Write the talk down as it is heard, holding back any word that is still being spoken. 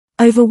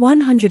Over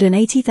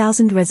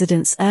 180,000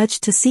 residents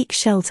urged to seek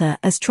shelter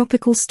as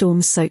tropical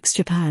storm soaks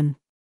Japan.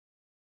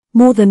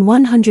 More than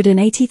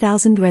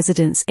 180,000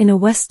 residents in a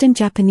western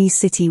Japanese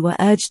city were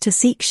urged to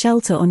seek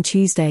shelter on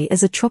Tuesday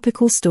as a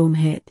tropical storm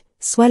hit,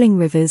 swelling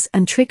rivers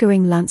and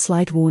triggering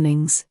landslide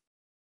warnings.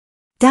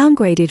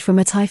 Downgraded from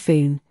a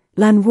typhoon,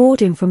 Lan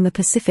roared in from the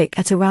Pacific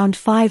at around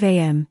 5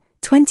 a.m.,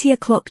 20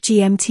 o'clock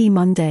GMT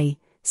Monday,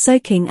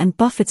 soaking and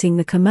buffeting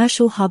the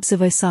commercial hubs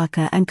of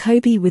Osaka and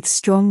Kobe with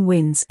strong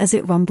winds as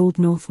it rumbled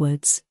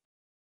northwards.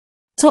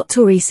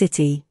 Tottori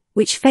City,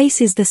 which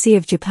faces the Sea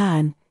of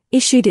Japan,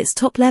 issued its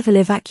top-level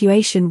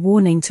evacuation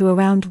warning to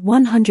around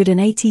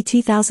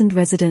 182,000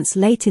 residents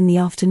late in the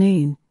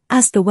afternoon,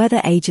 as the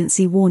weather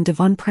agency warned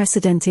of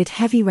unprecedented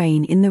heavy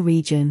rain in the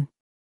region.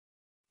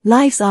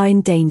 Lives are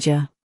in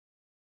danger.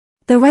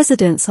 The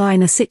residents are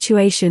in a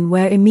situation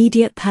where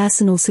immediate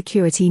personal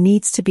security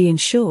needs to be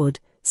ensured,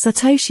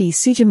 Satoshi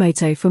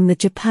Sugimoto from the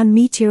Japan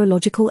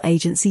Meteorological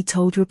Agency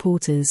told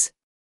reporters.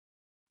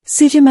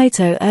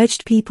 Sugimoto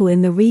urged people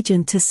in the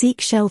region to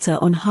seek shelter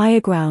on higher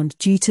ground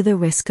due to the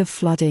risk of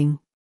flooding.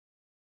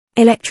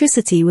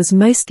 Electricity was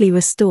mostly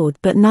restored,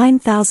 but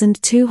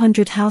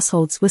 9,200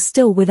 households were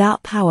still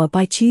without power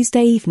by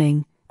Tuesday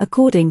evening,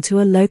 according to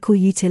a local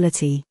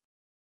utility.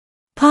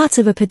 Part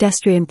of a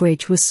pedestrian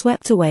bridge was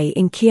swept away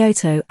in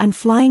Kyoto and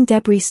flying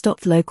debris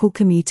stopped local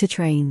commuter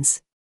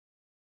trains.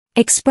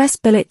 Express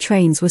bullet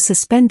trains were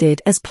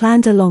suspended as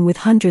planned along with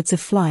hundreds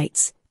of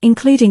flights,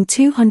 including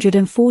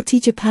 240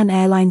 Japan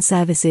Airlines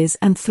services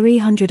and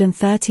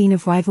 313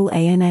 of rival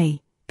ANA,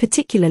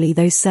 particularly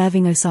those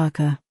serving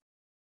Osaka.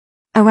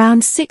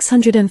 Around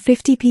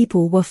 650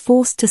 people were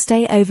forced to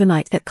stay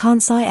overnight at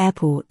Kansai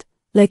Airport,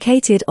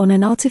 located on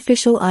an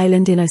artificial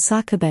island in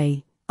Osaka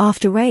Bay,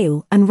 after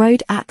rail and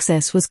road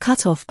access was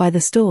cut off by the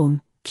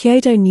storm,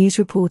 Kyodo News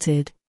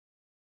reported.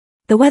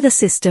 The weather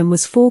system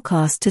was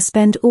forecast to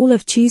spend all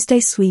of Tuesday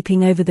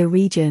sweeping over the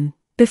region,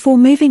 before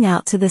moving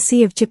out to the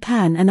Sea of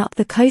Japan and up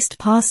the coast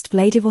past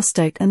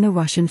Vladivostok and the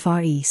Russian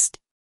Far East.